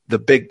of the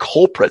big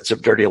culprits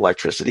of dirty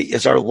electricity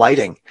is our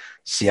lighting,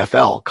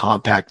 CFL,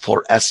 compact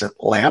fluorescent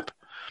lamp,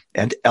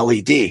 and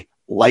LED,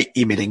 light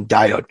emitting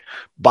diode.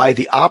 By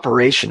the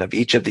operation of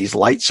each of these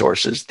light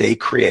sources, they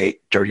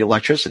create dirty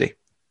electricity.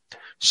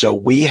 So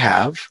we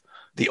have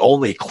the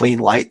only clean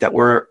light that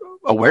we're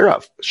aware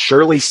of.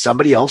 Surely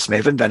somebody else may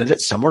have invented it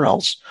somewhere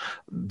else.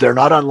 They're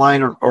not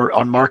online or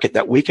on market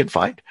that we can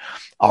find.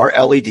 Our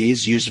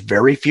LEDs use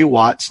very few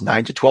watts,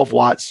 9 to 12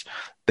 watts.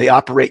 They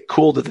operate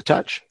cool to the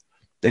touch.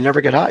 They never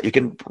get hot. You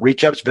can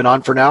reach up. It's been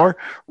on for an hour.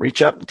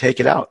 Reach up and take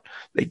it out.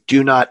 They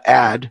do not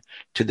add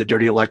to the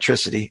dirty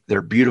electricity.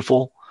 They're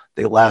beautiful.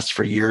 They last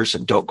for years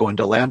and don't go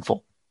into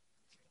landfill.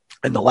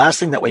 And the last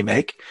thing that we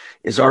make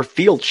is our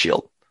field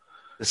shield.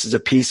 This is a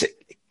piece,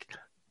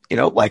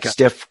 like a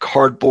stiff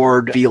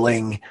cardboard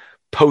feeling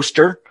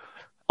poster,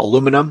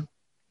 aluminum.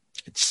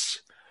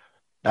 It's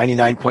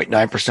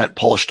 99.9%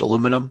 polished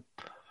aluminum,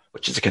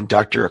 which is a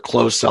conductor, a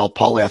closed cell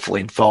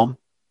polyethylene foam.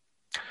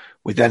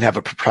 We then have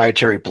a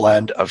proprietary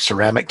blend of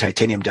ceramic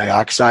titanium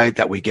dioxide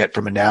that we get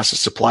from a NASA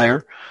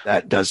supplier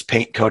that does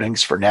paint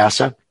coatings for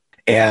NASA,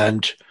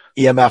 and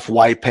EMF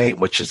white paint,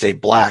 which is a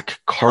black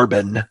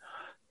carbon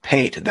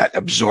paint that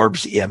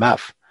absorbs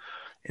EMF.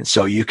 And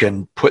so you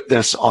can put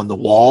this on the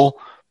wall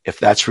if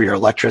that's where your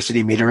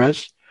electricity meter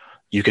is.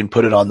 You can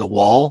put it on the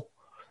wall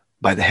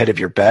by the head of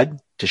your bed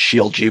to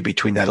shield you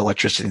between that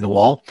electricity and the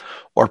wall,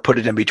 or put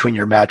it in between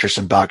your mattress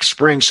and box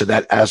spring so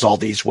that as all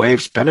these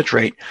waves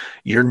penetrate,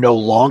 you're no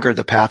longer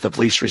the path of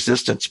least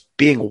resistance,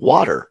 being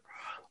water,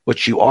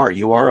 which you are.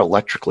 You are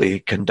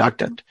electrically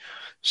conductant.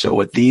 So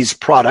with these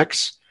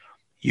products,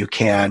 you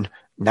can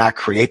not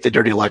create the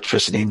dirty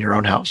electricity in your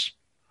own house,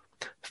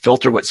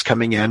 filter what's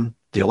coming in,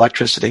 the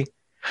electricity,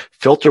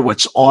 Filter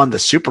what's on the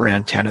super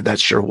antenna,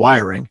 that's your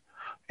wiring,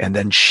 and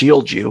then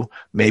shield you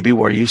maybe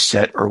where you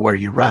sit or where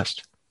you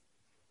rest.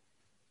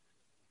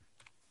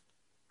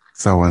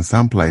 So in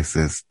some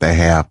places, they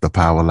have the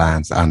power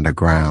lines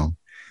underground.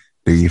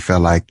 Do you feel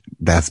like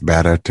that's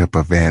better to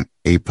prevent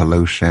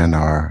e-pollution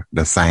or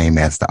the same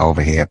as the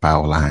overhead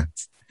power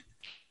lines?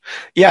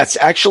 Yeah, it's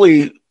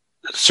actually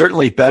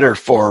certainly better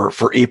for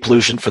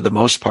e-pollution for the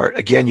most part.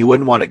 Again, you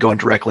wouldn't want it going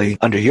directly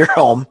under your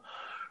home,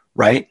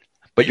 right?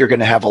 But you're going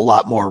to have a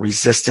lot more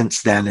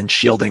resistance then and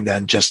shielding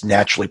than just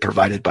naturally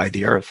provided by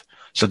the earth.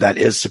 So that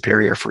is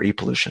superior for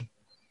e-pollution.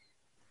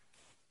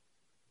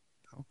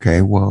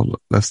 Okay, well,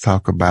 let's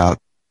talk about,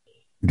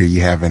 do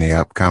you have any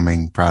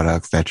upcoming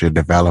products that you're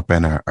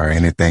developing or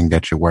anything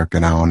that you're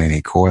working on,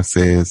 any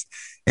courses,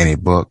 any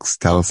books?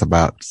 Tell us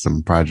about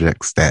some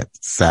projects that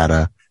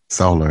Satic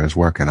Solar is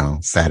working on,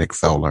 Satic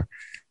Solar.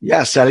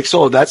 Yeah, Satic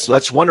Solar,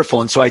 that's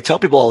wonderful. And so I tell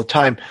people all the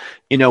time,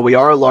 we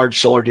are a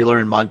large solar dealer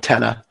in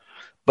Montana,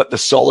 but the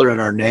solar in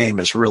our name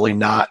is really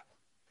not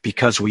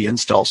because we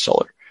install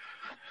solar.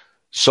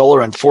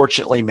 Solar,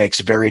 unfortunately,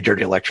 makes very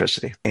dirty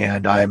electricity.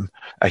 And I'm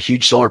a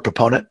huge solar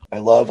proponent. I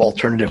love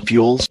alternative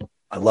fuels.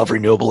 I love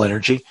renewable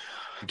energy.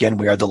 Again,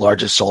 we are the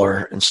largest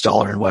solar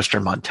installer in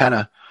Western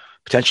Montana,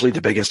 potentially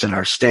the biggest in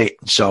our state.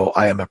 So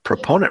I am a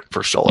proponent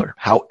for solar.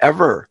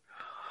 However,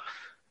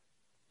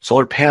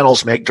 solar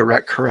panels make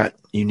direct current.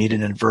 You need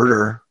an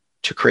inverter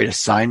to create a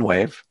sine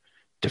wave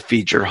to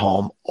feed your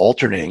home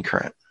alternating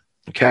current.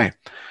 Okay.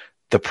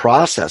 The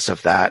process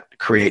of that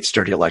creates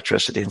dirty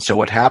electricity. And so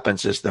what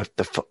happens is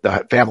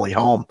the family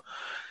home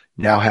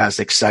now has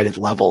excited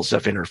levels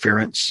of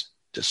interference,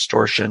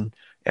 distortion,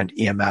 and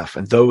EMF.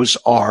 And those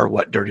are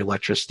what dirty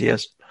electricity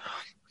is.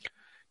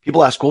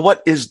 People ask, well,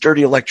 what is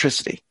dirty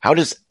electricity? How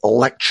does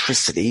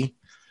electricity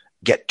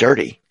get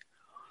dirty?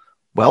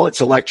 Well,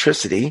 it's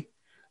electricity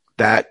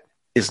that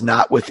is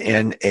not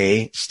within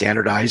a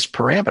standardized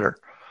parameter.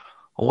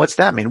 Well, what's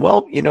that mean?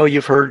 Well,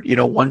 you've heard,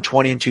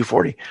 120 and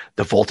 240.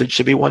 The voltage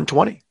should be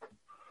 120.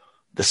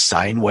 The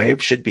sine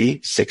wave should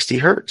be 60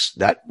 hertz.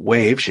 That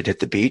wave should hit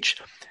the beach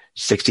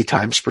 60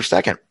 times per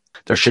second.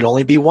 There should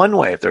only be one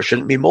wave. There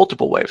shouldn't be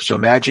multiple waves. So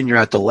imagine you're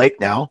at the lake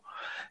now,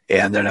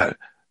 and then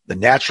the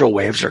natural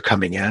waves are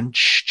coming in,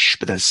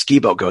 but then a ski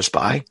boat goes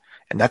by,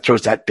 and that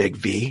throws that big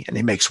V, and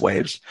it makes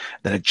waves.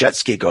 Then a jet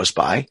ski goes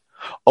by.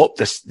 Oh,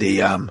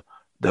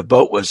 the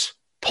boat was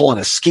pulling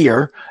a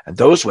skier and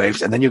those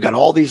waves, and then you've got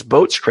all these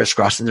boats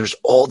crisscrossing. There's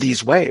all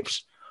these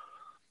waves.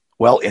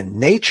 Well, in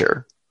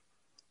nature,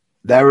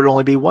 there would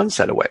only be one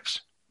set of waves.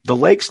 The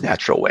lake's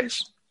natural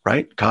waves,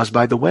 right? Caused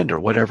by the wind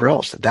or whatever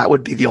else. That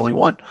would be the only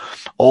one.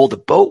 All the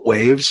boat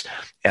waves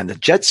and the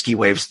jet ski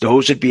waves,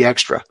 those would be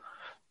extra.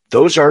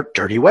 Those are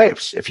dirty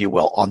waves, if you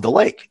will, on the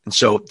lake. And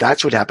so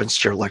that's what happens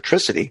to your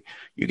electricity.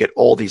 You get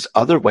all these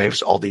other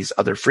waves, all these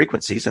other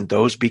frequencies, and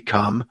those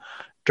become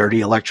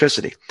dirty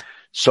electricity.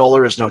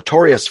 Solar is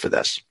notorious for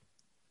this.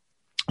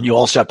 You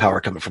also have power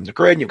coming from the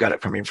grid. You've got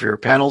it from your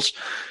panels.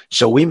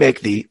 So we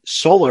make the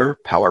Solar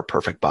Power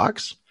Perfect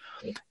Box.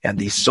 And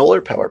the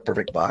Solar Power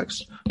Perfect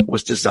Box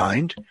was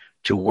designed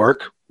to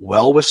work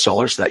well with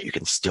solar so that you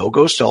can still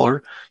go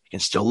solar. You can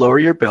still lower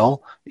your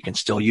bill. You can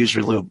still use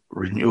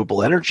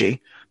renewable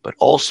energy, but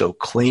also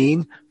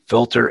clean,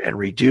 filter, and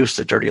reduce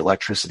the dirty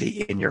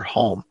electricity in your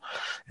home.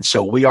 And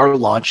so we are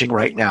launching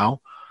right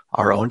now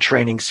our own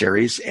training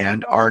series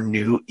and our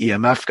new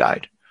EMF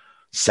guide,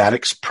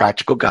 Satic's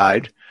Practical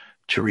Guide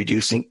to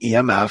Reducing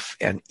EMF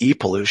and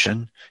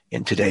E-Pollution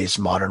in Today's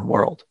Modern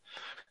World.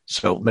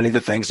 So many of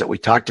the things that we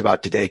talked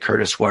about today,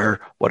 Curtis, what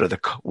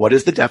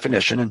is the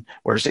definition and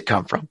where does it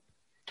come from?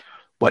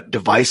 What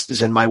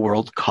devices in my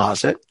world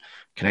cause it?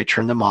 Can I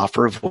turn them off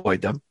or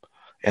avoid them?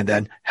 And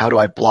then how do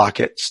I block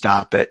it,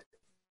 stop it,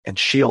 and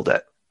shield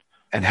it?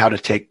 And how to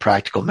take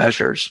practical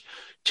measures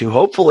to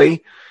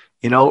hopefully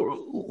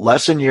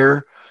lessen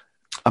your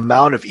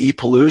amount of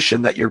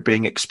e-pollution that you're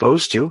being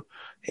exposed to,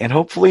 and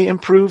hopefully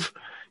improve,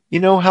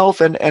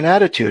 health and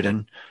attitude.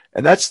 And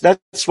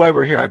that's why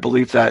we're here. I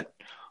believe that,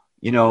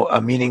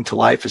 a meaning to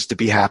life is to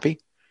be happy,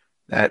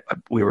 that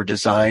we were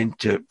designed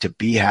to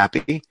be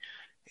happy.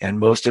 And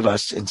most of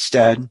us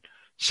instead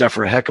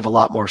suffer a heck of a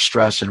lot more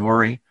stress and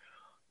worry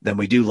than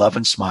we do love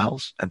and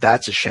smiles. And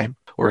that's a shame.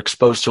 We're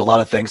exposed to a lot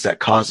of things that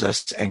cause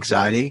us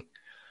anxiety,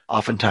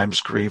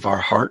 oftentimes grieve our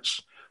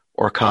hearts,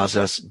 or cause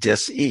us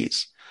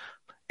dis-ease.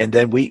 And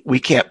then we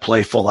can't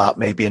play full out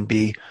maybe and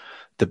be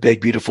the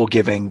big, beautiful,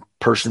 giving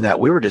person that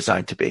we were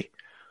designed to be.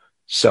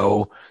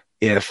 So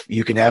if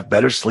you can have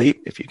better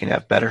sleep, if you can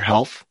have better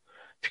health,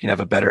 if you can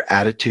have a better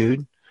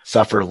attitude,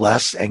 suffer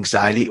less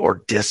anxiety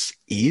or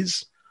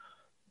dis-ease,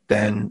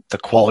 then the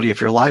quality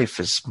of your life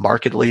is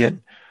markedly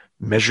and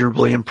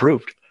measurably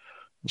improved.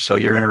 So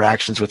your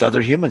interactions with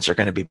other humans are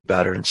going to be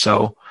better. And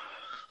so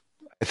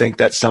I think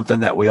that's something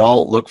that we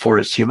all look for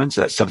as humans.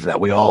 That's something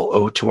that we all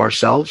owe to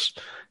ourselves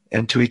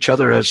and to each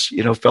other as,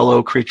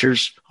 fellow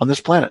creatures on this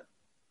planet.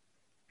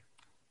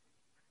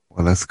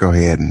 Well, let's go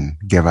ahead and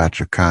give out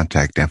your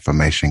contact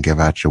information, give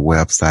out your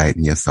website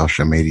and your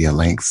social media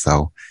links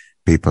so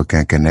people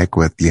can connect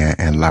with you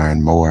and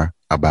learn more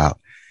about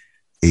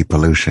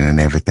e-pollution and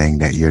everything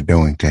that you're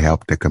doing to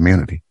help the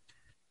community?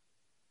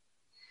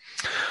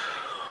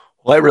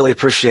 Well, I really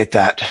appreciate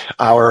that.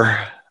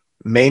 Our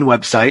main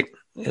website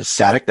is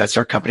Satic. That's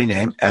our company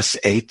name,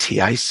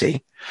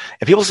 SATIC.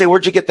 And people say,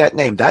 where'd you get that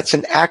name? That's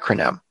an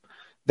acronym.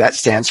 That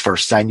stands for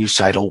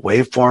Sinusoidal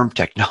Waveform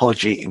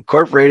Technology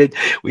Incorporated.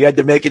 We had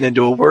to make it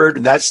into a word,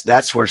 and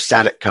that's where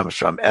Satic comes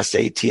from,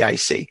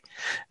 SATIC.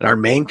 And our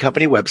main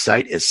company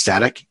website is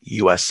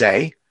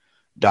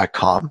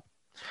saticusa.com.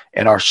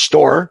 And our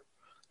store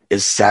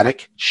is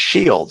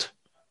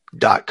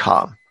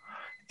saticshield.com.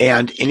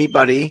 And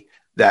anybody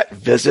that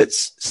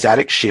visits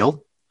Satic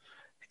Shield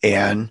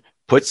and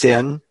puts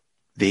in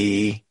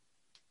the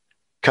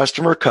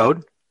customer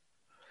code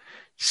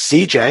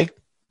CJ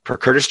for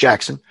Curtis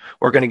Jackson,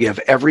 we're going to give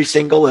every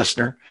single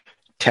listener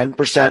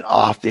 10%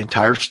 off the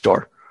entire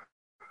store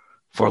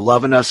for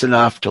loving us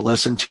enough to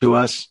listen to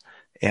us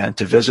and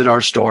to visit our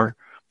store.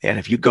 And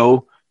if you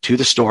go to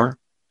the store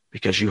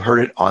because you heard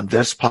it on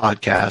this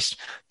podcast,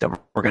 then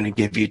we're going to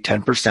give you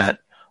 10%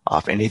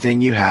 off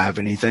anything you have,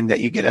 anything that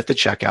you get at the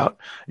checkout,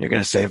 and you're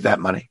going to save that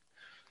money.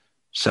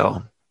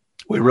 So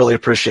we really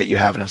appreciate you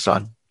having us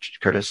on,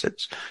 Curtis.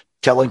 It's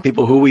telling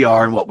people who we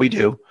are and what we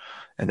do,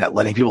 and that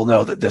letting people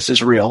know that this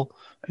is real.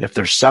 And if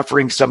they're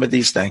suffering some of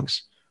these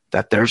things,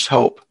 that there's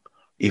hope,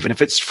 even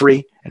if it's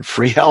free and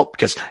free help,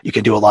 because you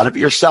can do a lot of it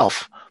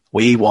yourself.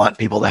 We want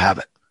people to have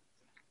it.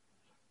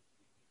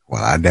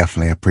 Well, I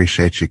definitely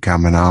appreciate you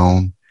coming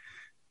on.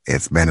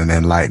 It's been an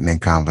enlightening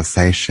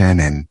conversation.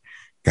 And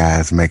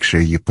guys, make sure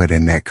you put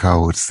in that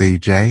code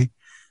CJ.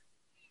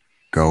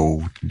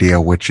 Go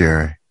deal with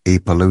your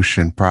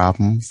e-pollution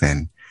problems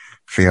and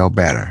feel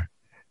better.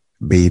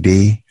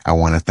 B.d, I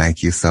want to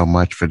thank you so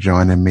much for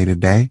joining me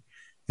today.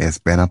 It's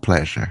been a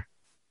pleasure.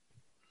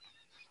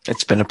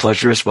 It's been a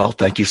pleasure as well.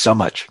 Thank you so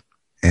much.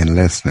 And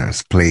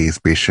listeners, please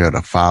be sure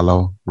to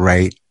follow,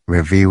 rate,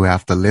 review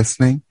after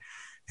listening.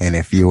 And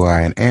if you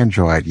are an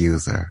Android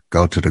user,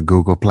 go to the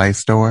Google Play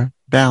Store,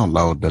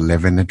 download the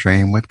Living the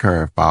Dream with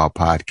Curveball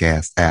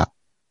podcast app.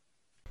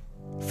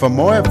 For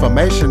more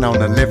information on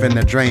the Living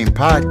the Dream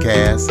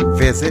podcast,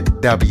 visit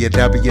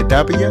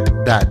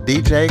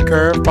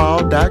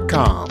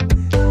www.djcurveball.com.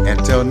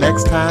 Until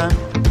next time,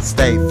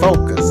 stay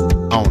focused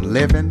on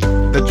living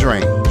the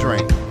dream.